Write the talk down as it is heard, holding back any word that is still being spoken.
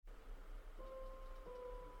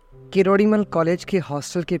Kirorimal college के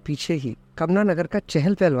hostel के पीछे ही कमला नगर का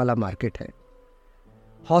चहल पहल वाला मार्केट है।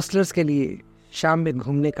 हॉस्टलर्स के लिए शाम में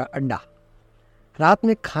घूमने का अड्डा। रात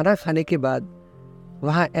में खाना खाने के बाद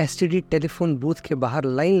वहाँ एसटीडी टेलीफोन बूथ के बाहर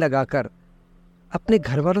लाइन लगाकर अपने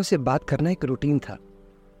घर वालों से बात करना एक रूटीन था।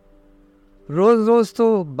 रोज रोज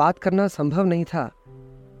तो बात करना संभव नहीं था,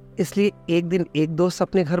 इसलिए एक दिन एक दोस्त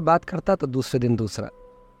अपने घर बात करता तो दूसरे दिन दूसरा।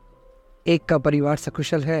 एक का परिवार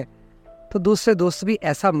सकुशल है तो दूसरे दोस्त भी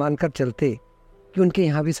ऐसा मानकर चलते कि उनके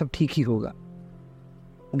यहाँ भी सब ठीक ही होगा।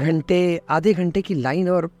 घंटे आधे घंटे की लाइन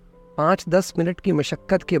और 5-10 मिनट की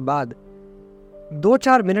मशक्कत के बाद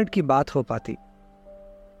 2-4 मिनट की बात हो पाती।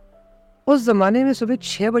 उस जमाने में सुबह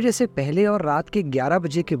 6 बजे से पहले और रात के 11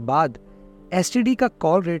 बजे के बाद एसटीडी का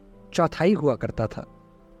कॉल रेट चौथाई हुआ करता था।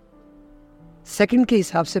 सेकंड के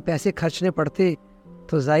हिसाब से पैसे खर्चने पड़ते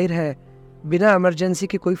तो जाहिर है बिना इमरजेंसी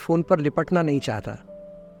के कोई फोन पर लिपटना नहीं चाहता।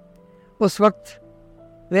 उस वक्त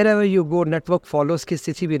wherever you go network follows की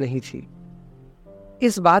स्थिति भी नहीं थी।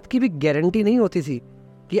 इस बात की भी गारंटी नहीं होती थी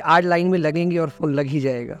कि आज लाइन में लगेंगे और फोन लग ही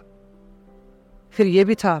जाएगा। फिर यह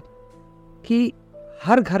भी था कि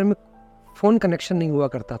हर घर में फोन कनेक्शन नहीं हुआ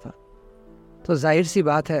करता था, तो जाहिर सी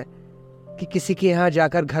बात है कि किसी के यहाँ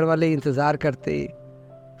जाकर घर वाले इंतज़ार करते।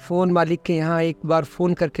 फ़ोन मालिक के यहाँ एक बार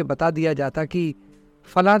फ़ोन करके बता दिया जाता कि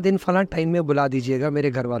फ़लाँ दिन फ़लाँ टाइम में बुला दीजिएगा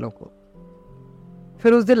मेरे घर वालों को।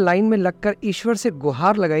 फिर उस दिन लाइन में लगकर ईश्वर से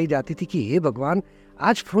गुहार लगाई जाती थी कि हे भगवान,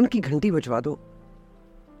 आज फ़ोन की घंटी बजवा दो।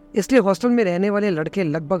 इसलिए हॉस्टल में रहने वाले लड़के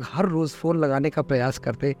लगभग हर रोज़ फ़ोन लगाने का प्रयास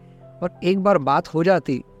करते, और एक बार बात हो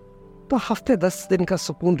जाती तो हफ्ते 10 दिन का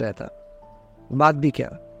सुकून रहता। बात भी क्या,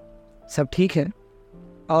 सब ठीक है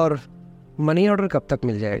और मनी ऑर्डर कब तक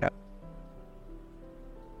मिल जाएगा।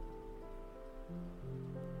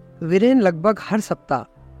 वीरेन लगभग हर सप्ताह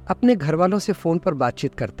अपने घर वालों से फोन पर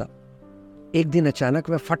बातचीत करता। एक दिन अचानक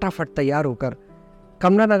वह फटाफट तैयार होकर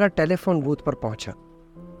कमला नगर टेलीफोन बूथ पर पहुंचा।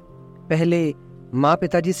 पहले माँ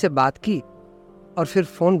पिताजी से बात की और फिर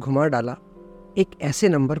फोन घुमा डाला एक ऐसे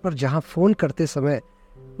नंबर पर जहां फोन करते समय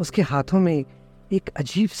उसके हाथों में एक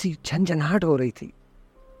अजीब सी झंझनाहट हो रही थी।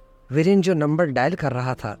 वीरेन जो नंबर डायल कर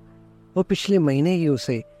रहा था वो पिछले महीने ही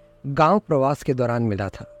उसे गांव प्रवास के दौरान मिला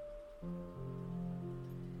था।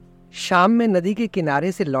 शाम में नदी के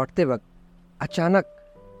किनारे से लौटते वक्त अचानक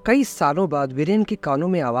कई सालों बाद वीरेन के कानों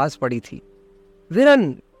में आवाज पड़ी थी,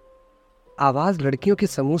 वीरन। आवाज लड़कियों के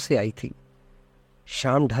समूह से आई थी।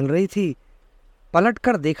 शाम ढल रही थी। पलट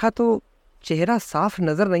कर देखा तो चेहरा साफ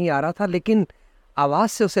नजर नहीं आ रहा था, लेकिन आवाज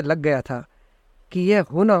से उसे लग गया था कि यह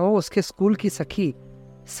हो ना हो उसके स्कूल की सखी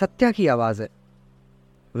सत्या की आवाज है।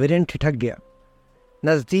 वीरेन ठिठक गया।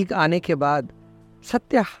 नजदीक आने के बाद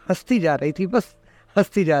सत्या हंसती जा रही थी, बस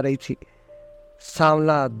हंसती जा रही थी।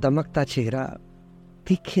 सांवला दमकता चेहरा,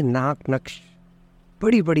 तीखे नाक नक्श,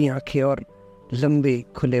 बड़ी बड़ी आंखें और लंबे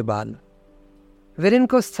खुले बाल। वीरेन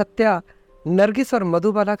को सत्या नरगिस और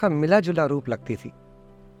मधुबाला का मिला जुला रूप लगती थी।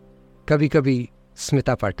 कभी कभी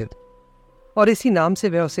स्मिता पाटिल, और इसी नाम से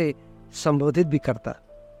वह उसे संबोधित भी करता।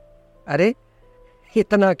 अरे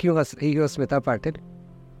इतना क्यों हंस रही हो स्मिता पाटिल?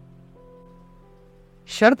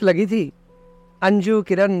 शर्त लगी थी। अंजू,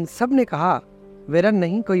 किरण सब ने कहा वीरन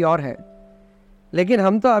नहीं कोई और है, लेकिन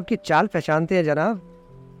हम तो आपकी चाल पहचानते हैं जनाब।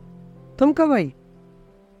 तुम कब आई?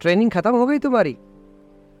 ट्रेनिंग खत्म हो गई तुम्हारी?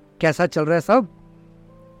 कैसा चल रहा है सब?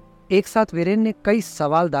 एक साथ वीरेन ने कई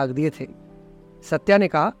सवाल दाग दिए थे। सत्या ने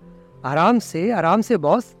कहा, आराम से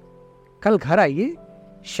बॉस, कल घर आइए,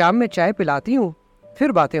 शाम में चाय पिलाती हूं,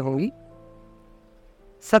 फिर बातें होंगी।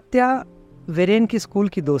 सत्या वीरेन की स्कूल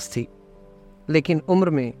की दोस्त थी, लेकिन उम्र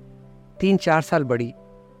में 3-4 साल बड़ी।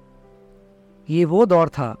 ये वो दौर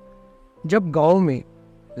था जब गांव में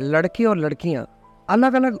लड़के और लड़कियां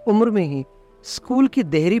अलग अलग उम्र में ही स्कूल की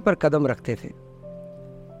देहरी पर कदम रखते थे।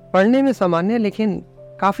 पढ़ने में सामान्य, लेकिन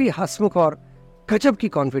काफी हंसमुख और गजब की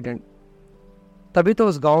कॉन्फिडेंट। तभी तो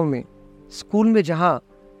उस गांव में स्कूल में जहां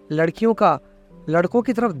लड़कियों का लड़कों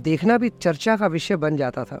की तरफ देखना भी चर्चा का विषय बन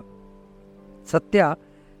जाता था, सत्या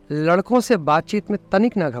लड़कों से बातचीत में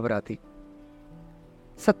तनिक ना घबराती।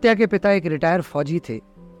 सत्या के पिता एक रिटायर फौजी थे।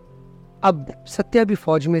 अब सत्या भी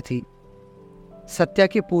फौज में थी। सत्या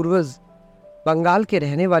के पूर्वज बंगाल के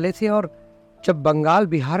रहने वाले थे, और जब बंगाल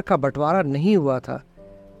बिहार का बंटवारा नहीं हुआ था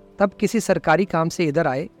तब किसी सरकारी काम से इधर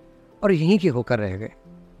आए और यहीं के होकर रह गए।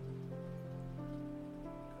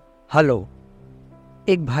 हेलो,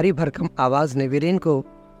 एक भारी भरकम आवाज ने वीरेन को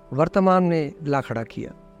वर्तमान में ला खड़ा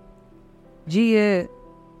किया। जी, ये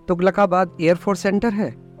तुगलकाबाद एयरफोर्स सेंटर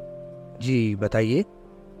है? जी बताइए।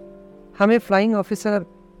 हमें फ्लाइंग ऑफिसर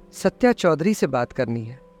सत्या चौधरी से बात करनी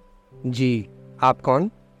है। जी, आप कौन?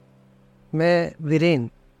 मैं वीरेन।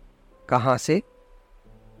 कहाँ से?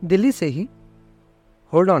 दिल्ली से ही।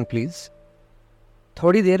 Hold on please.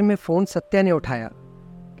 थोड़ी देर में फोन सत्या ने उठाया,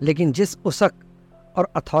 लेकिन जिस उसक और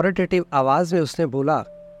अथॉरिटेटिव आवाज में उसने बोला,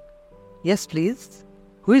 yes please,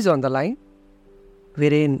 who is on the line,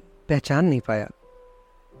 Viren पहचान नहीं पाया।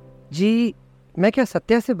 जी, मैं क्या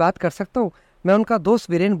सत्या से बात कर सकता हूँ? मैं उनका दोस्त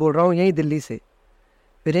वीरेन बोल रहा हूँ, यहीं दिल्ली से।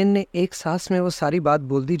 वीरेन ने एक सांस में वो सारी बात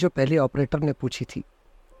बोल दी जो पहले ऑपरेटर ने पूछी थी।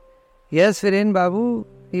 Yes Viren Babu,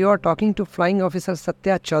 you are talking to flying officer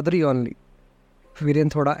Satya Chaudhary only. Viren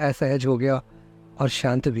थोड़ा असहज हो गया और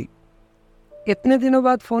शांत भी। इतने दिनों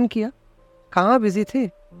बाद फोन किया, कहाँ बिजी थे?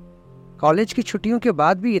 कॉलेज की छुट्टियों के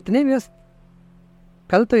बाद भी इतने व्यस्त?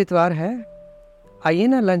 कल तो इतवार है, आइए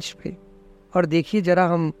ना लंच पे और देखिए जरा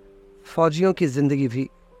हम फौजियों की जिंदगी भी।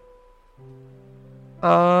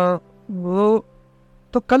 वो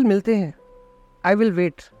तो कल मिलते हैं। I will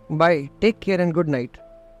wait, bye, take care and good night.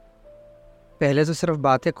 पहले तो सिर्फ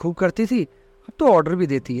बातें खूब करती थी, अब तो ऑर्डर भी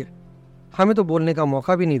देती है। हमें तो बोलने का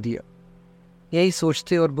मौका भी नहीं दिया। यही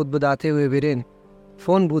सोचते और बुदबुदाते हुए वीरेन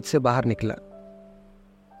फोन बूथ से बाहर निकला।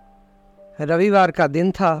 रविवार का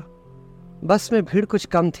दिन था, बस में भीड़ कुछ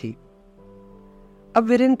कम थी। अब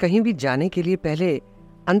वीरेन कहीं भी जाने के लिए पहले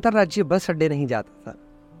अंतर्राज्यीय बस अड्डे नहीं जाता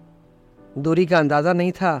था। दूरी का अंदाजा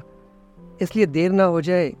नहीं था, इसलिए देर ना हो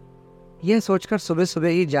जाए यह सोचकर सुबह सुबह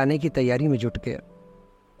ही जाने की तैयारी में जुट गया।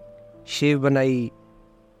 शेव बनाई,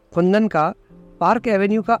 कुंदन का पार्क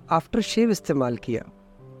एवेन्यू का आफ्टर शेव इस्तेमाल किया,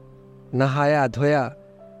 नहाया धोया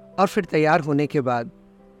और फिर तैयार होने के बाद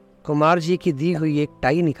कुमार जी की दी हुई एक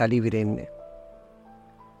टाई निकाली वीरेन ने।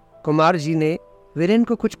 कुमार जी ने वीरेन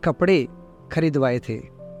को कुछ कपड़े खरीदवाए थे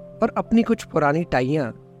और अपनी कुछ पुरानी टाइयां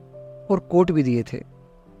और कोट भी दिए थे।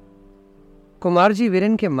 कुमार जी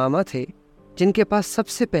वीरेन के मामा थे, जिनके पास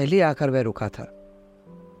सबसे पहले आकर वह रुका था।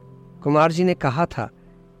 कुमार जी ने कहा था,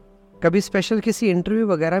 कभी स्पेशल किसी इंटरव्यू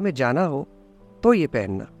वगैरह में जाना हो तो ये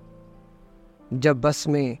पहनना। जब बस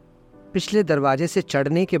में पिछले दरवाजे से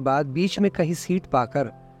चढ़ने के बाद बीच में कहीं सीट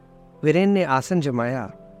पाकर वीरेन ने आसन जमाया,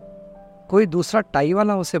 कोई दूसरा टाई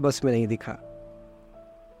वाला उसे बस में नहीं दिखा।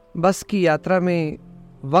 बस की यात्रा में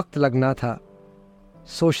वक्त लगना था।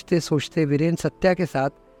 सोचते सोचते वीरेन सत्या के साथ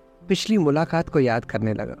पिछली मुलाकात को याद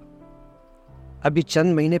करने लगा। अभी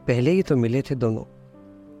चंद महीने पहले ही तो मिले थे दोनों,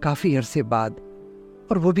 काफी अरसे बाद,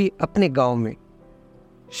 और वो भी अपने गांव में।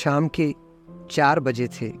 शाम के 4 बजे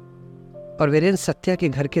थे और वीरेन सत्या के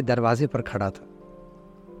घर के दरवाजे पर खड़ा था।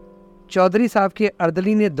 चौधरी साहब के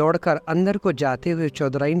अर्दली ने दौड़कर अंदर को जाते हुए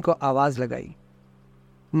चौधराइन को आवाज लगाई,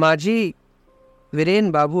 माँ जी,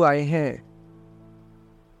 वीरेन बाबू आए हैं।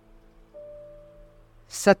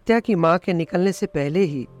 सत्या की मां के निकलने से पहले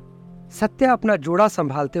ही सत्या अपना जोड़ा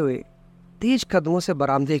संभालते हुए तेज कदमों से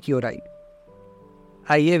बरामदे की ओर आई।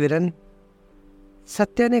 आइए वीरेन।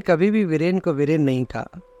 सत्या ने कभी भी वीरेन को वीरेन नहीं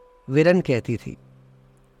कहा, वीरेन कहती थी।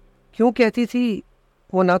 क्यों कहती थी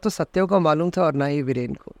वो ना तो सत्या को मालूम था और ना ही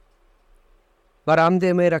वीरेन को।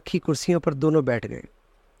 बरामदे में रखी कुर्सियों पर दोनों बैठ गए।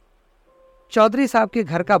 चौधरी साहब के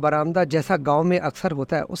घर का बरामदा जैसा गांव में अक्सर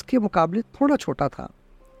होता है उसके मुकाबले थोड़ा छोटा था,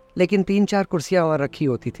 लेकिन 3-4 कुर्सियां वहां रखी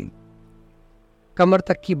होती थी। कमर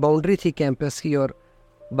तक की बाउंड्री थी कैंपस की और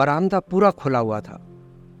बरामदा पूरा खुला हुआ था।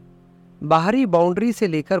 बाहरी बाउंड्री से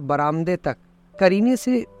लेकर बरामदे तक करीने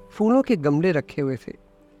से फूलों के गमले रखे हुए थे,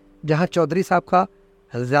 जहां चौधरी साहब का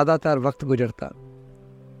ज्यादातर वक्त गुजरता।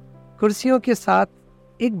 कुर्सियों के साथ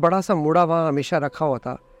एक बड़ा सा मूड़ा वहां हमेशा रखा हुआ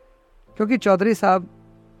था, क्योंकि चौधरी साहब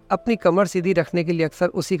अपनी कमर सीधी रखने के लिए अक्सर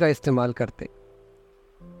उसी का इस्तेमाल करते।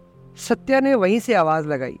 सत्या ने वहीं से आवाज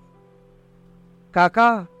लगाई,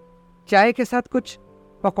 काका, चाय के साथ कुछ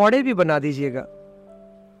पकौड़े भी बना दीजिएगा।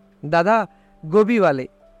 दादा, गोभी वाले,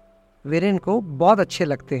 वीरेन को बहुत अच्छे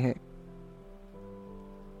लगते हैं।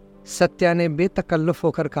 सत्या ने बेतकल्लुफ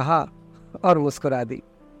होकर कहा और मुस्कुरा दी।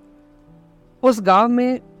 उस गांव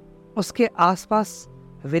में उसके आसपास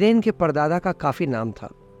वीरेन के परदादा का काफी नाम था।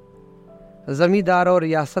 जमींदार और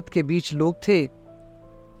रियासत के बीच लोग थे,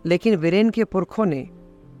 लेकिन वीरेन के पुरखों ने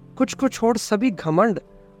कुछ को छोड़ सभी घमंड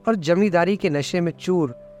और जमींदारी के नशे में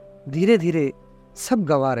चूर धीरे धीरे सब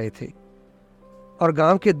गंवा रहे थे, और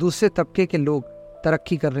गांव के दूसरे तबके के लोग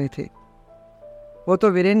तरक्की कर रहे थे। वो तो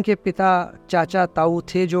वीरेन के पिता चाचा ताऊ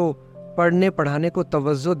थे जो पढ़ने पढ़ाने को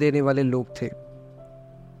तवज्जो देने वाले लोग थे।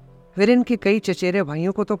 वीरेन के कई चचेरे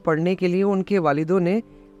भाइयों को तो पढ़ने के लिए उनके वालिदों ने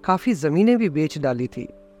काफी जमीनें भी बेच डाली थी।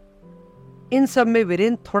 इन सब में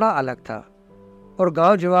वीरेन थोड़ा अलग था, और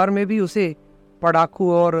गांव जवार में भी उसे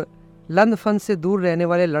पढ़ाकू और लंद फंद से दूर रहने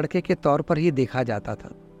वाले लड़के के तौर पर ही देखा जाता था।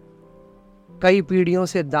 कई पीढ़ियों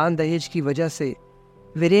से दान दहेज की वजह से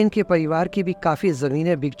वीरेन के परिवार की भी काफी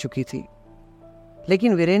जमीनें बिक चुकी थी,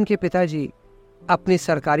 लेकिन वीरेन के पिताजी अपनी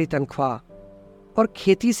सरकारी तनख्वाह और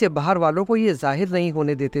खेती से बाहर वालों को ये जाहिर नहीं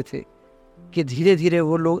होने देते थे कि धीरे धीरे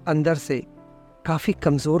वो लोग अंदर से काफ़ी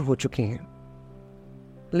कमज़ोर हो चुके हैं।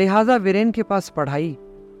 लिहाजा वीरेन के पास पढ़ाई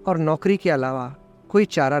और नौकरी के अलावा कोई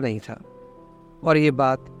चारा नहीं था, और ये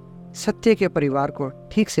बात सत्य के परिवार को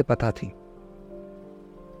ठीक से पता थी।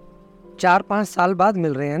 4-5 साल बाद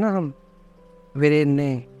मिल रहे हैं ना हम, वीरेन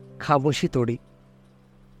ने खामोशी तोड़ी।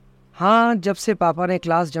 हाँ, जब से पापा ने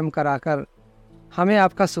क्लास जम कर आकर हमें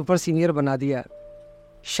आपका सुपर सीनियर बना दिया।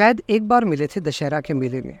 शायद एक बार मिले थे दशहरा के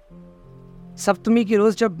मेले में, सप्तमी की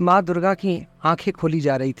रोज जब माँ दुर्गा की आंखें खोली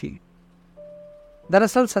जा रही थी।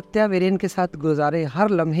 दरअसल सत्या वीरेन के साथ गुजारे हर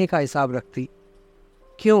लम्हे का हिसाब रखती।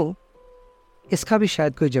 क्यों, इसका भी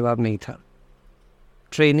शायद कोई जवाब नहीं था।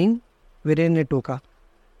 ट्रेनिंग, वीरेन ने टोका।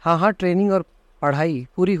 हाँ, ट्रेनिंग और पढ़ाई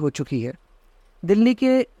पूरी हो चुकी है। दिल्ली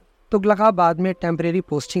के तुगलकाबाद में टेम्परेरी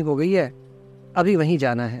पोस्टिंग हो गई है, अभी वहीं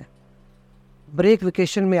जाना है। ब्रेक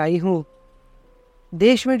वेकेशन में आई हूँ।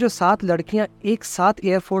 देश में जो 7 लड़कियां एक साथ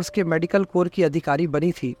एयरफोर्स के मेडिकल कोर की अधिकारी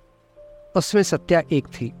बनी थी, उसमें सत्या एक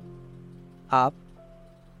थी। आप?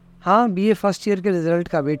 हाँ, BA फर्स्ट ईयर के रिजल्ट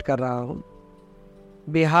का वेट कर रहा हूँ।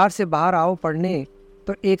 बिहार से बाहर आओ पढ़ने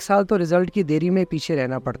तो 1 साल तो रिजल्ट की देरी में पीछे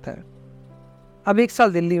रहना पड़ता है। अब 1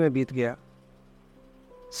 साल दिल्ली में बीत गया।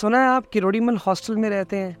 सुना है आप किरोड़ीमल हॉस्टल में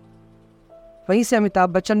रहते हैं, वहीं से अमिताभ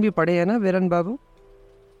बच्चन भी पढ़े हैं ना वीरेन बाबू?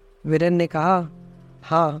 वीरेन ने कहा,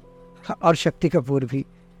 हाँ, और शक्ति कपूर भी।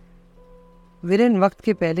 वीरेन वक्त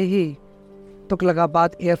के पहले ही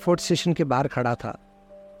तुगलकाबाद एयरफोर्स स्टेशन के बाहर खड़ा था।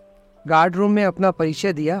 गार्ड रूम में अपना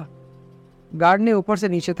परिचय दिया। गार्ड ने ऊपर से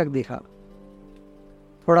नीचे तक देखा,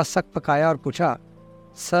 थोड़ा शक पकाया और पूछा,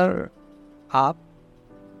 सर आप,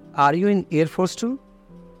 are you in air force too?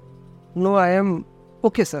 No, I am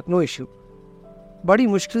okay sir, no issue. बड़ी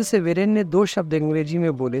मुश्किल से वीरेन ने 2 शब्द अंग्रेजी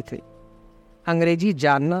में बोले थे। अंग्रेजी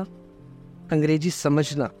जानना, अंग्रेजी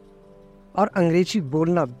समझना और अंग्रेजी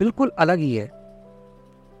बोलना बिल्कुल अलग ही है।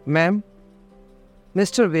 Ma'am,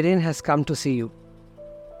 mister Viren has come to see you.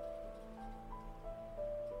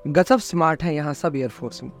 गजब स्मार्ट है यहाँ सब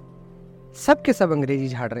एयरफोर्स में, सब के सब अंग्रेजी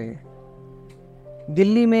झाड़ रहे हैं।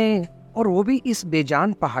 दिल्ली में, और वो भी इस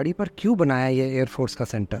बेजान पहाड़ी पर क्यों बनाया ये एयरफोर्स का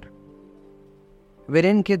सेंटर?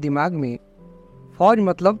 वीरेन के दिमाग में फौज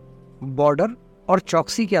मतलब बॉर्डर और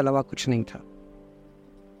चौकसी के अलावा कुछ नहीं था।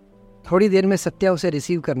 थोड़ी देर में सत्या उसे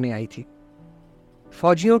रिसीव करने आई थी।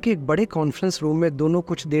 फौजियों के एक बड़े कॉन्फ्रेंस रूम में दोनों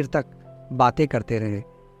कुछ देर तक बातें करते रहे,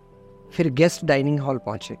 फिर गेस्ट डाइनिंग हॉल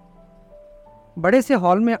पहुंचे। बड़े से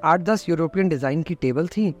हॉल में 8-10 यूरोपियन डिजाइन की टेबल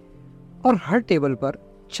थी और हर टेबल पर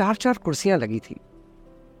 4-4 कुर्सियां लगी थी।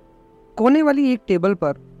 कोने वाली एक टेबल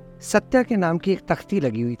पर सत्या के नाम की एक तख्ती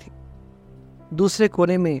लगी हुई थी। दूसरे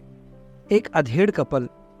कोने में एक अधेड़ कपल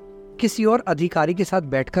किसी और अधिकारी के साथ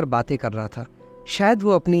बैठकर बातें कर रहा था। शायद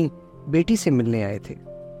वो अपनी बेटी से मिलने आए थे।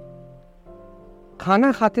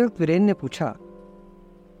 खाना खाते वक्त वीरेन ने पूछा,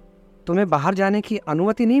 तुम्हें बाहर जाने की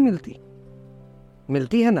अनुमति नहीं मिलती?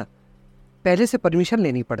 मिलती है ना, पहले से परमिशन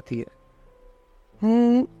लेनी पड़ती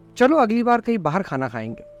है। चलो अगली बार कहीं बाहर खाना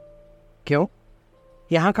खाएंगे। क्यों,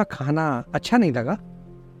 यहाँ का खाना अच्छा नहीं लगा?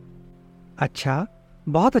 अच्छा,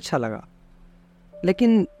 बहुत अच्छा लगा,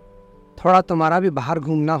 लेकिन थोड़ा तुम्हारा भी बाहर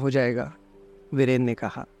घूमना हो जाएगा, वीरेन ने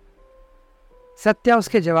कहा। सत्या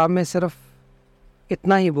उसके जवाब में सिर्फ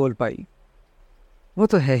इतना ही बोल पाई, वो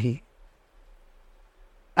तो है ही।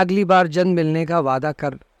 अगली बार जन्म मिलने का वादा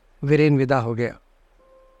कर वीरेन विदा हो गया।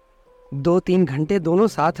 2-3 घंटे दोनों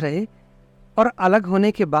साथ रहे, और अलग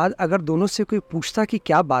होने के बाद अगर दोनों से कोई पूछता कि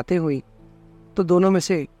क्या बातें हुई, तो दोनों में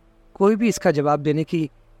से कोई भी इसका जवाब देने की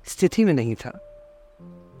स्थिति में नहीं था।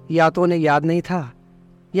 या तो उन्हें याद नहीं था,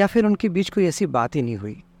 या फिर उनके बीच कोई ऐसी बात ही नहीं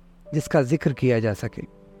हुई जिसका जिक्र किया जा सके।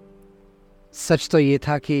 सच तो ये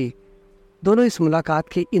था कि दोनों इस मुलाकात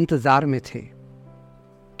के इंतजार में थे।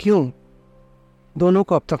 क्यों, दोनों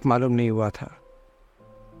को अब तक मालूम नहीं हुआ था।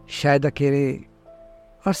 शायद अकेले,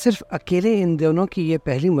 और सिर्फ अकेले इन दोनों की ये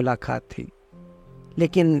पहली मुलाकात थी।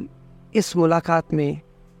 लेकिन इस मुलाकात में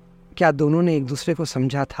क्या दोनों ने एक दूसरे को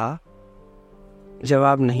समझा था?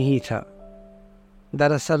 जवाब नहीं ही था।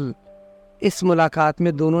 दरअसल इस मुलाकात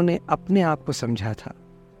में दोनों ने अपने आप को समझा था,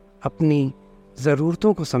 अपनी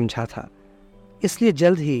ज़रूरतों को समझा था। इसलिए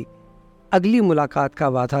जल्द ही अगली मुलाकात का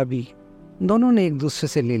वादा भी दोनों ने एक दूसरे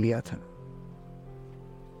से ले लिया था।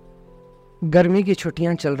 गर्मी की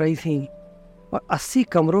छुट्टियां चल रही थीं और 80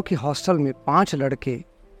 कमरों के हॉस्टल में 5 लड़के,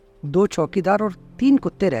 2 चौकीदार और 3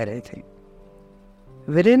 कुत्ते रह रहे थे।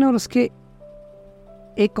 वीरेन और उसके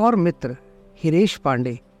एक और मित्र हिरेश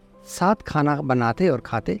पांडे साथ खाना बनाते और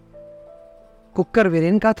खाते। कुकर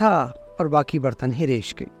वीरेन का था और बाकी बर्तन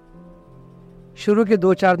हिरेश के। शुरू के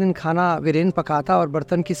 2-4 दिन खाना वीरेन पकाता और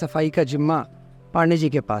बर्तन की सफाई का जिम्मा पांडे जी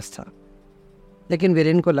के पास था। लेकिन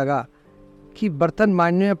वीरेन को लगा कि बर्तन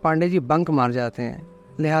मांजने में पांडे जी बंक मार जाते हैं,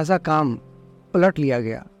 लिहाजा काम उलट लिया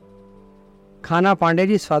गया। खाना पांडे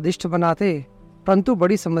जी स्वादिष्ट बनाते, परंतु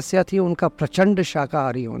बड़ी समस्या थी उनका प्रचंड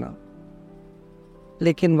शाकाहारी होना।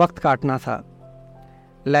 लेकिन वक्त काटना था।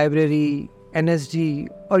 लाइब्रेरी, एनएसजी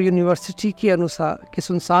और यूनिवर्सिटी के अनुसार की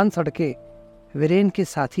सुनसान सड़कें वीरेन के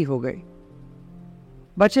साथी हो गई।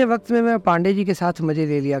 बचे वक्त में मैं पांडे जी के साथ मजे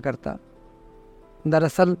ले लिया करता।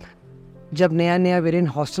 दरअसल जब नया नया वीरेन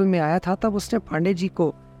हॉस्टल में आया था तब उसने पांडे जी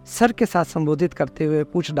को सर के साथ संबोधित करते हुए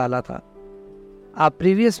पूछ डाला था, आप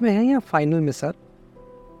प्रीवियस में हैं या फाइनल में सर?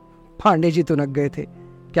 पांडे जी तुनक गए थे।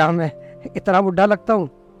 क्या मैं इतना बुढ़ा लगता हूँ?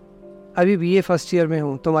 अभी बीए फर्स्ट ईयर में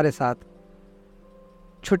हूँ तुम्हारे साथ।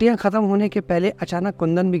 छुट्टियां खत्म होने के पहले अचानक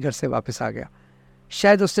कुंदन भी घर से वापस आ गया।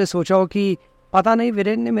 शायद उसने सोचा हो कि पता नहीं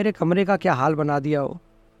वीरेन ने मेरे कमरे का क्या हाल बना दिया हो।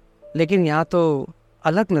 लेकिन यहाँ तो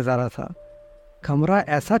अलग नज़ारा था। कमरा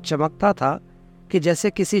ऐसा चमकता था कि जैसे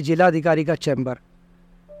किसी जिलाधिकारी का चैम्बर।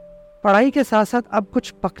 पढ़ाई के साथ साथ अब कुछ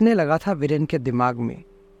पकने लगा था वीरेन के दिमाग में।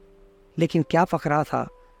 लेकिन क्या पक रहा था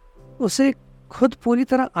उसे खुद पूरी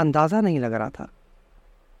तरह अंदाज़ा नहीं लग रहा था।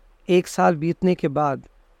 1 साल बीतने के बाद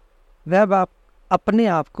वह अपने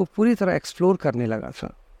आप को पूरी तरह एक्सप्लोर करने लगा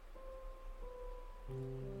था।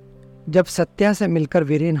 जब सत्या से मिलकर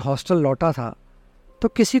वीरेन हॉस्टल लौटा था तो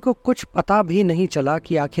किसी को कुछ पता भी नहीं चला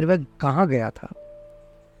कि आखिर वह कहाँ गया था।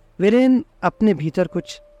 वीरेन अपने भीतर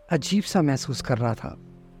कुछ अजीब सा महसूस कर रहा था।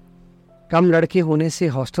 कम लड़के होने से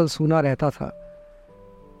हॉस्टल सूना रहता था।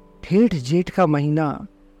 ठेठ जेठ का महीना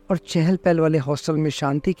और चहल पहल वाले हॉस्टल में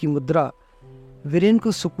शांति की मुद्रा वीरेन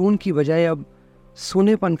को सुकून की बजाय अब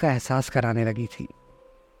सूनेपन का एहसास कराने लगी थी।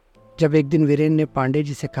 जब एक दिन वीरेन ने पांडे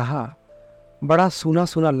जी से कहा, बड़ा सूना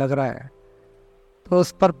सूना लग रहा है, तो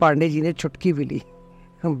उस पर पांडे जी ने चुटकी भी ली,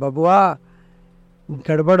 बबुआ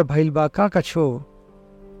गड़बड़ भइल बा का कछो।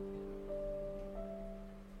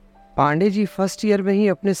 पांडे जी फर्स्ट ईयर में ही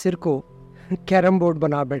अपने सिर को कैरम बोर्ड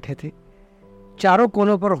बना बैठे थे। चारों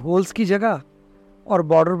कोनों पर होल्स की जगह और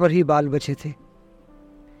बॉर्डर पर ही बाल बचे थे।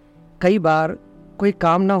 कई बार कोई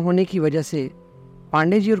काम ना होने की वजह से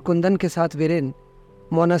पांडे जी और कुंदन के साथ वीरेन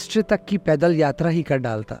मोनास्ट्री तक की पैदल यात्रा ही कर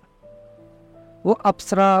डालता। वो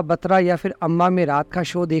अप्सरा, बत्रा या फिर अम्मा में रात का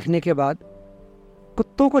शो देखने के बाद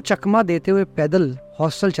कुत्तों को चकमा देते हुए पैदल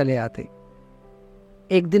हॉस्टल चले आते।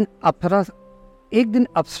 एक दिन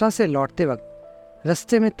अप्सरा से लौटते वक्त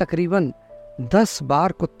रास्ते में तकरीबन 10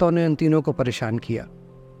 बार कुत्तों ने उन तीनों को परेशान किया।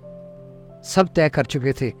 सब तय कर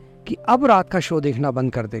चुके थे कि अब रात का शो देखना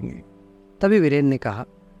बंद कर देंगे। तभी वीरेन ने कहा,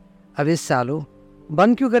 अब इस सालों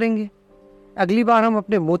बंद क्यों करेंगे, अगली बार हम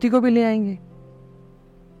अपने मोती को भी ले आएंगे।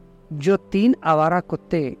 जो 3 आवारा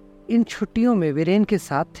कुत्ते इन छुट्टियों में वीरेन के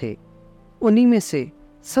साथ थे, उन्हीं में से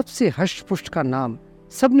सबसे हष्ट-पुष्ट का नाम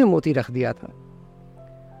सबने मोती रख दिया था।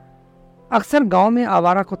 अक्सर गांव में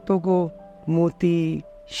आवारा कुत्तों को मोती,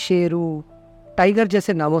 शेरू, टाइगर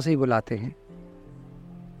जैसे नामों से ही बुलाते हैं।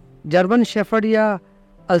 जर्मन शेफर्ड या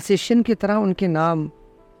अल्सेशियन की तरह उनके नाम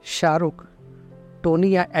शाहरुख,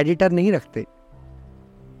 टोनी या एडिटर नहीं रखते।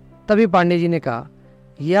 तभी पांडे जी ने कहा,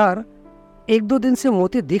 यार 1-2 दिन से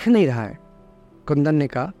मोती दिख नहीं रहा है। कुंदन ने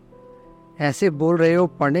कहा, ऐसे बोल रहे हो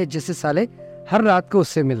पांडे जैसे साले हर रात को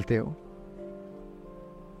उससे मिलते हो।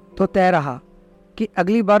 तो तय रहा कि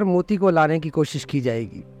अगली बार मोती को लाने की कोशिश की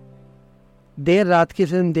जाएगी। देर रात की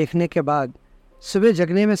फिल्म देखने के बाद सुबह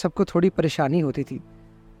जगने में सबको थोड़ी परेशानी होती थी,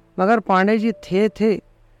 मगर पांडे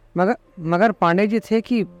जी थे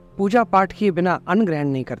कि पूजा पाठ किए बिना अन्न ग्रहण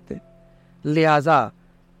नहीं करते, लिहाजा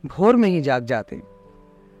भोर में ही जाग जाते।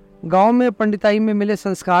 गांव में पंडिताई में मिले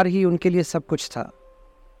संस्कार ही उनके लिए सब कुछ था।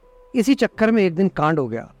 इसी चक्कर में एक दिन कांड हो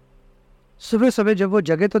गया। सुबह सुबह जब वो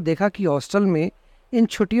जगे तो देखा कि हॉस्टल में इन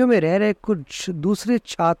छुट्टियों में रह रहे कुछ दूसरे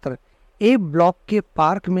छात्र ए ब्लॉक के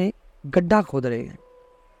पार्क में गड्ढा खोद रहे हैं।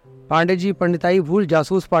 पांडे जी पंडिताई भूल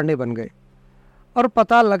जासूस पांडे बन गए और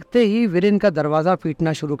पता लगते ही वीरेन का दरवाजा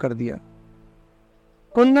पीटना शुरू कर दिया।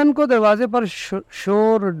 कुंदन को दरवाजे पर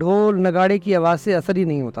शोर, ढोल, नगाड़े की आवाज से असर ही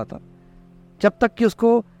नहीं होता था जब तक कि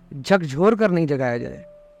उसको झकझोर कर नहीं जगाया जाए।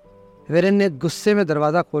 वीरेन ने गुस्से में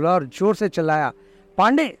दरवाजा खोला और जोर से चिल्लाया,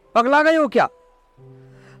 पांडे पगला गए हो क्या?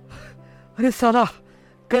 अरे साला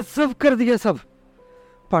गजब कर दिया सब।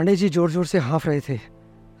 पांडे जी जोर जोर से हाँफ रहे थे।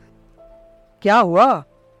 क्या हुआ?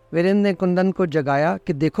 वीरेन ने कुंदन को जगाया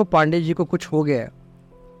कि देखो पांडे जी को कुछ हो गया है।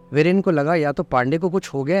 वीरेन को लगा या तो पांडे को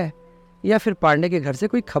कुछ हो गया है या फिर पांडे के घर से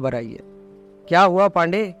कोई खबर आई है। क्या हुआ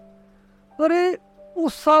पांडे? अरे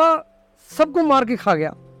उस साला सबको मार के खा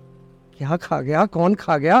गया। क्या खा गया? कौन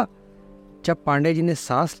खा गया? जब पांडे जी ने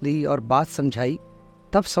सांस ली और बात समझाई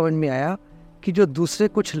तब समझ में आया कि जो दूसरे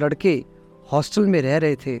कुछ लड़के हॉस्टल में रह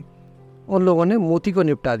रहे थे उन लोगों ने मोती को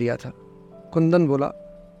निपटा दिया था। कुंदन बोला,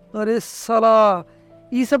 अरे साला,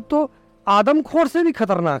 ये सब तो आदमखोर से भी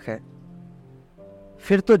खतरनाक है।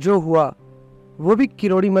 फिर तो जो हुआ वो भी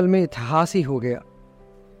किरोड़ीमल में इतिहास ही हो गया।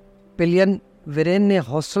 पिलियन वीरेन ने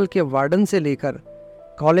हॉस्टल के वार्डन से लेकर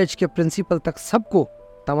कॉलेज के प्रिंसिपल तक सबको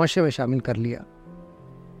तमाशे में शामिल कर लिया।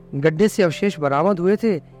 गड्ढे से अवशेष बरामद हुए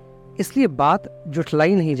थे, इसलिए बात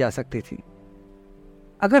जुटलाई नहीं जा सकती थी।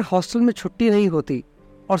 अगर हॉस्टल में छुट्टी नहीं होती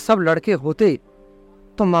और सब लड़के होते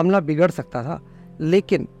तो मामला बिगड़ सकता था,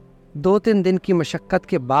 लेकिन 2-3 दिन की मशक्कत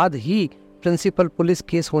के बाद ही प्रिंसिपल पुलिस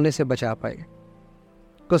केस होने से बचा पाए।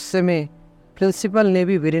 गुस्से में प्रिंसिपल ने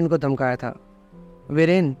भी वीरेन को धमकाया था,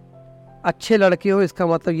 वीरेन, अच्छे लड़के हो इसका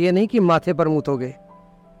मतलब ये नहीं कि माथे पर मुतोगे।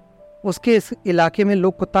 उसके इस इलाके में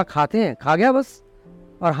लोग कुत्ता खाते हैं, खा गया बस।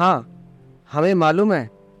 और हाँ, हमें मालूम है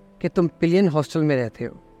कि तुम पिलियन हॉस्टल में रहते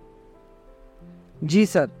हो। जी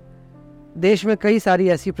सर, देश में कई सारी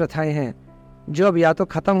ऐसी प्रथाएं हैं जो अब या तो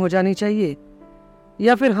खत्म हो जानी चाहिए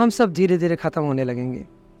या फिर हम सब धीरे धीरे खत्म होने लगेंगे।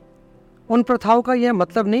 उन प्रथाओं का यह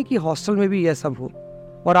मतलब नहीं कि हॉस्टल में भी यह सब हो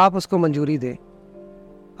और आप उसको मंजूरी दें।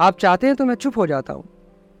 आप चाहते हैं तो मैं चुप हो जाता हूँ,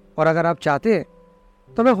 और अगर आप चाहते हैं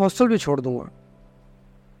तो मैं हॉस्टल भी छोड़ दूंगा।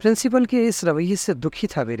 प्रिंसिपल के इस रवैये से दुखी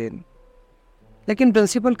था वीरेन, लेकिन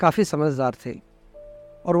प्रिंसिपल काफ़ी समझदार थे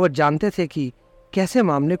और वो जानते थे कि कैसे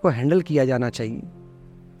मामले को हैंडल किया जाना चाहिए।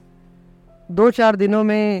 2-4 दिनों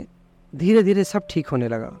में धीरे धीरे सब ठीक होने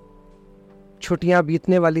लगा। छुट्टियां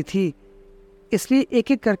बीतने वाली थी, इसलिए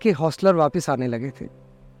एक एक करके हॉस्टलर वापस आने लगे थे।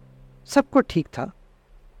 सब कुछ ठीक था,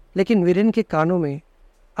 लेकिन वीरेन के कानों में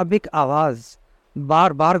अब एक आवाज़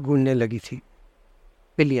बार बार गूंजने लगी थी,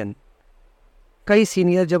 पिलियन। कई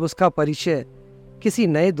सीनियर जब उसका परिचय किसी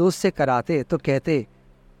नए दोस्त से कराते तो कहते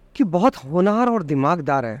कि बहुत होनहार और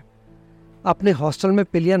दिमागदार है, अपने हॉस्टल में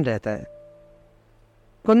पिलियन रहता है।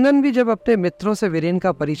 कुंदन भी जब अपने मित्रों से वीरेन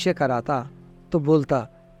का परिचय कराता तो बोलता,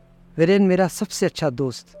 वीरेन मेरा सबसे अच्छा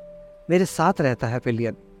दोस्त, मेरे साथ रहता है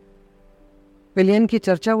पिलियन। पिलियन की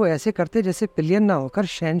चर्चा वो ऐसे करते जैसे पिलियन ना होकर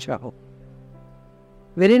शहंशाह हो।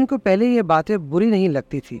 वीरेन को पहले ये बातें बुरी नहीं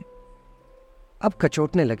लगती थी, अब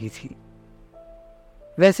कचोटने लगी थी।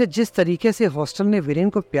 वैसे जिस तरीके से हॉस्टल ने वीरेन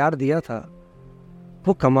को प्यार दिया था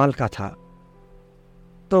वो कमाल का था।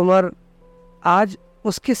 तोमर आज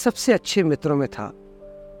उसके सबसे अच्छे मित्रों में था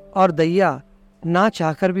और दैया ना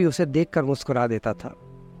चाहकर भी उसे देखकर मुस्कुरा देता था।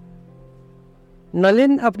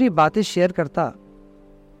 नलिन अपनी बातें शेयर करता।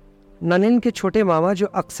 नलिन के छोटे मामा जो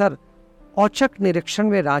अक्सर औचक निरीक्षण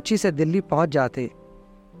में रांची से दिल्ली पहुंच जाते,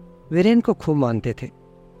 वीरेन को खूब मानते थे।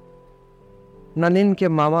 नलिन के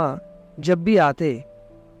मामा जब भी आते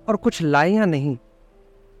और कुछ लाए या नहीं,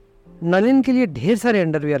 नलिन के लिए ढेर सारे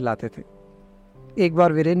अंडरवियर लाते थे। एक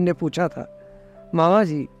बार वीरेन ने पूछा था, मामा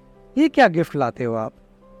जी ये क्या गिफ्ट लाते हो आप?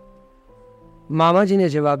 मामा जी ने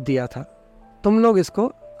जवाब दिया था, तुम लोग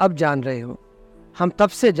इसको अब जान रहे हो, हम तब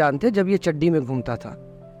से जानते जब ये चड्डी में घूमता था।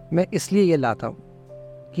 मैं इसलिए ये लाता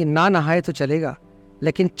हूं कि ना नहाए तो चलेगा,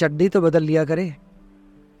 लेकिन चड्डी तो बदल लिया करे।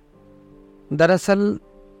 दरअसल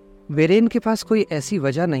वीरेन के पास कोई ऐसी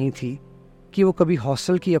वजह नहीं थी कि वो कभी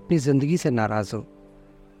हॉस्टल की अपनी जिंदगी से नाराज हो।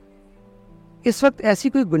 इस वक्त ऐसी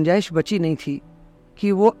कोई गुंजाइश बची नहीं थी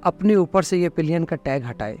कि वो अपने ऊपर से ये पिलियन का टैग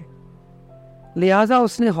हटाए, लिहाजा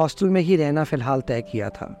उसने हॉस्टल में ही रहना फिलहाल तय किया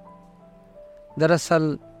था।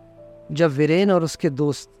 दरअसल जब वीरेन और उसके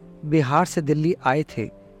दोस्त बिहार से दिल्ली आए थे,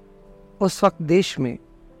 उस वक्त देश में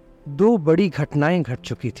 2 बड़ी घटनाएं घट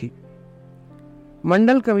चुकी थी।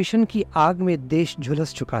 मंडल कमीशन की आग में देश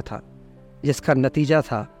झुलस चुका था, जिसका नतीजा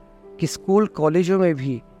था कि स्कूल कॉलेजों में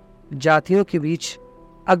भी जातियों के बीच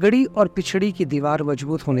अगड़ी और पिछड़ी की दीवार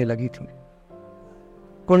मजबूत होने लगी थी।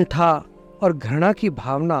 कुंठा और घृणा की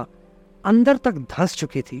भावना अंदर तक धंस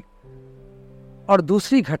चुकी थी। और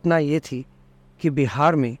दूसरी घटना यह थी कि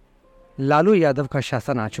बिहार में लालू यादव का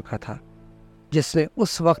शासन आ चुका था, जिसमें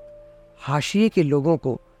उस वक्त हाशिए के लोगों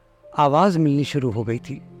को आवाज मिलनी शुरू हो गई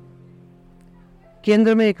थी।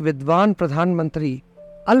 केंद्र में एक विद्वान प्रधानमंत्री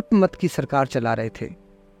अल्पमत की सरकार चला रहे थे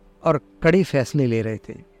और कड़े फैसले ले रहे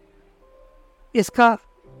थे। इसका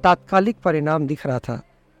तात्कालिक परिणाम दिख रहा था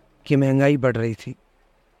कि महंगाई बढ़ रही थी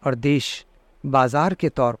और देश बाजार के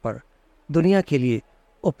तौर पर दुनिया के लिए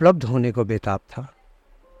उपलब्ध होने को बेताब था।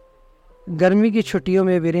 गर्मी की छुट्टियों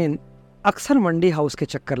में वीरेन अक्सर मंडी हाउस के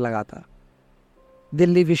चक्कर लगाता।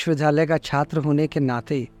 दिल्ली विश्वविद्यालय का छात्र होने के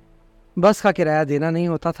नाते बस का किराया देना नहीं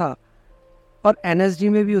होता था और एनएसडी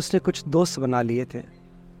में भी उसने कुछ दोस्त बना लिए थे।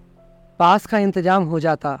 पास का इंतजाम हो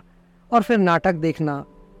जाता और फिर नाटक देखना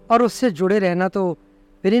और उससे जुड़े रहना तो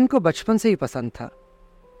वीरेन को बचपन से ही पसंद था।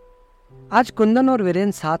 आज कुंदन और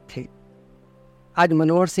वीरेन साथ थे। आज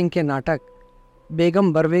मनोहर सिंह के नाटक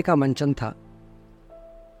बेगम बरवे का मंचन था।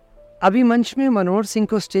 अभी मंच में मनोहर सिंह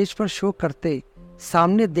को स्टेज पर शो करते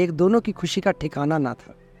सामने देख दोनों की खुशी का ठिकाना ना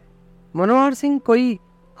था। मनोहर सिंह कोई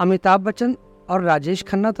अमिताभ बच्चन और राजेश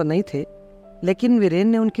खन्ना तो नहीं थे, लेकिन वीरेन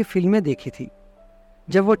ने उनकी फिल्में देखी थी।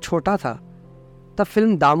 जब वो छोटा था तब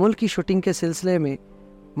फिल्म दामुल की शूटिंग के सिलसिले में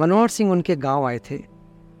मनोहर सिंह उनके गांव आए थे।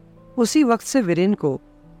 उसी वक्त से वीरेन को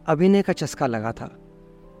अभिनय का चस्का लगा था।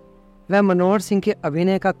 वह मनोहर सिंह के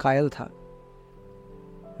अभिनय का कायल था।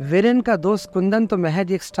 वीरेन का दोस्त कुंदन तो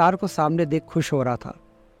महज एक स्टार को सामने देख खुश हो रहा था।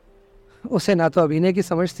 उसे ना तो अभिनय की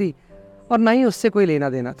समझ थी और ना ही उससे कोई लेना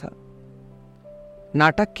देना था।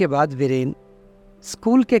 नाटक के बाद वीरेन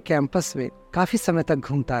स्कूल के कैंपस में काफी समय तक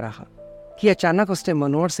घूमता रहा कि अचानक उसने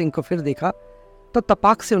मनोहर सिंह को फिर देखा तो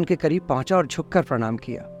तपाक से उनके करीब पहुंचा और झुककर प्रणाम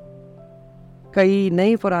किया। कई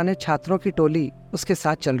नए पुराने छात्रों की टोली उसके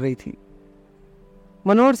साथ चल रही थी।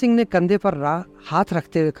 मनोहर सिंह ने कंधे पर हाथ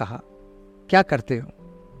रखते हुए कहा, क्या करते हो?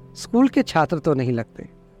 स्कूल के छात्र तो नहीं लगते।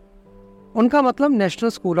 उनका मतलब नेशनल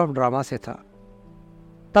स्कूल ऑफ ड्रामा से था।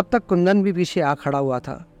 तब तक कुंदन भी पीछे आ खड़ा हुआ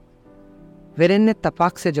था। वीरेन ने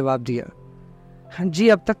तपाक से जवाब दिया, जी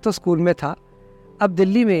अब तक तो स्कूल में था, अब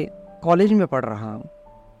दिल्ली में कॉलेज में पढ़ रहा हूं।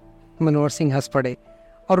 मनोहर सिंह हंस पड़े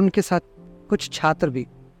और उनके साथ कुछ छात्र भी।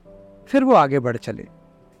 फिर वो आगे बढ़ चले।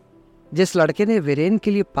 जिस लड़के ने वीरेन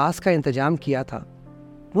के लिए पास का इंतजाम किया था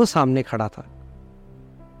वो सामने खड़ा था।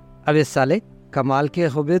 अबे साले, कमाल के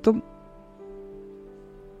हो बे तुम।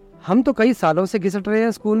 हम तो कई सालों से घिसट रहे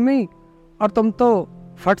हैं स्कूल में ही, और तुम तो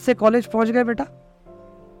फट से कॉलेज पहुंच गए बेटा।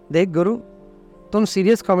 देख गुरु, तुम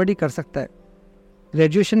सीरियस कॉमेडी कर सकता है।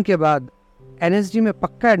 ग्रेजुएशन के बाद एनएसजी में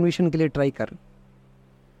पक्का एडमिशन के लिए ट्राई कर।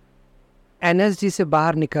 एनएसजी से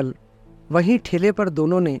बाहर निकल वहीं ठेले पर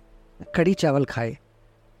दोनों ने कड़ी चावल खाए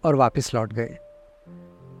और वापस लौट गए।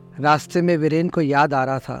 रास्ते में वीरेन को याद आ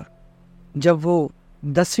रहा था जब वो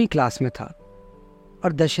 10वीं क्लास में था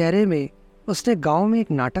और दशहरे में उसने गांव में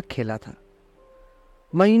एक नाटक खेला था।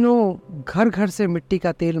 महीनों घर घर से मिट्टी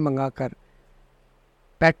का तेल मंगाकर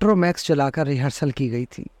पेट्रोमैक्स जलाकर रिहर्सल की गई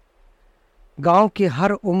थी। गांव के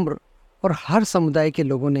हर उम्र और हर समुदाय के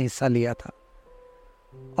लोगों ने हिस्सा लिया था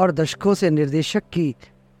और दशकों से निर्देशक की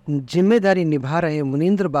जिम्मेदारी निभा रहे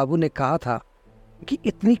मुनींद्र बाबू ने कहा था कि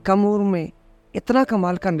इतनी कम उम्र में इतना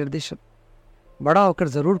कमाल का निर्देशक बड़ा होकर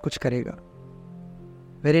जरूर कुछ करेगा।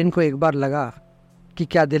 वीरेन को एक बार लगा कि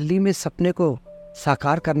क्या दिल्ली में सपने को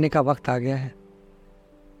साकार करने का वक्त आ गया है।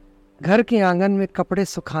 घर के आंगन में कपड़े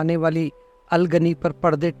सुखाने वाली अलगनी पर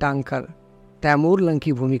पर्दे टांगकर तैमूर लंग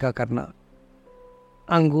की भूमिका करना,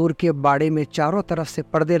 अंगूर के बाड़े में चारों तरफ से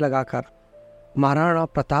पर्दे लगाकर महाराणा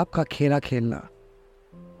प्रताप का खेला खेलना,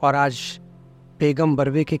 और आज बेगम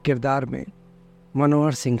बरवे के किरदार में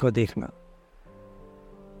मनोहर सिंह को देखना।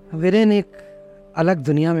 वीरेन एक अलग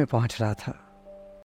दुनिया में पहुंच रहा था।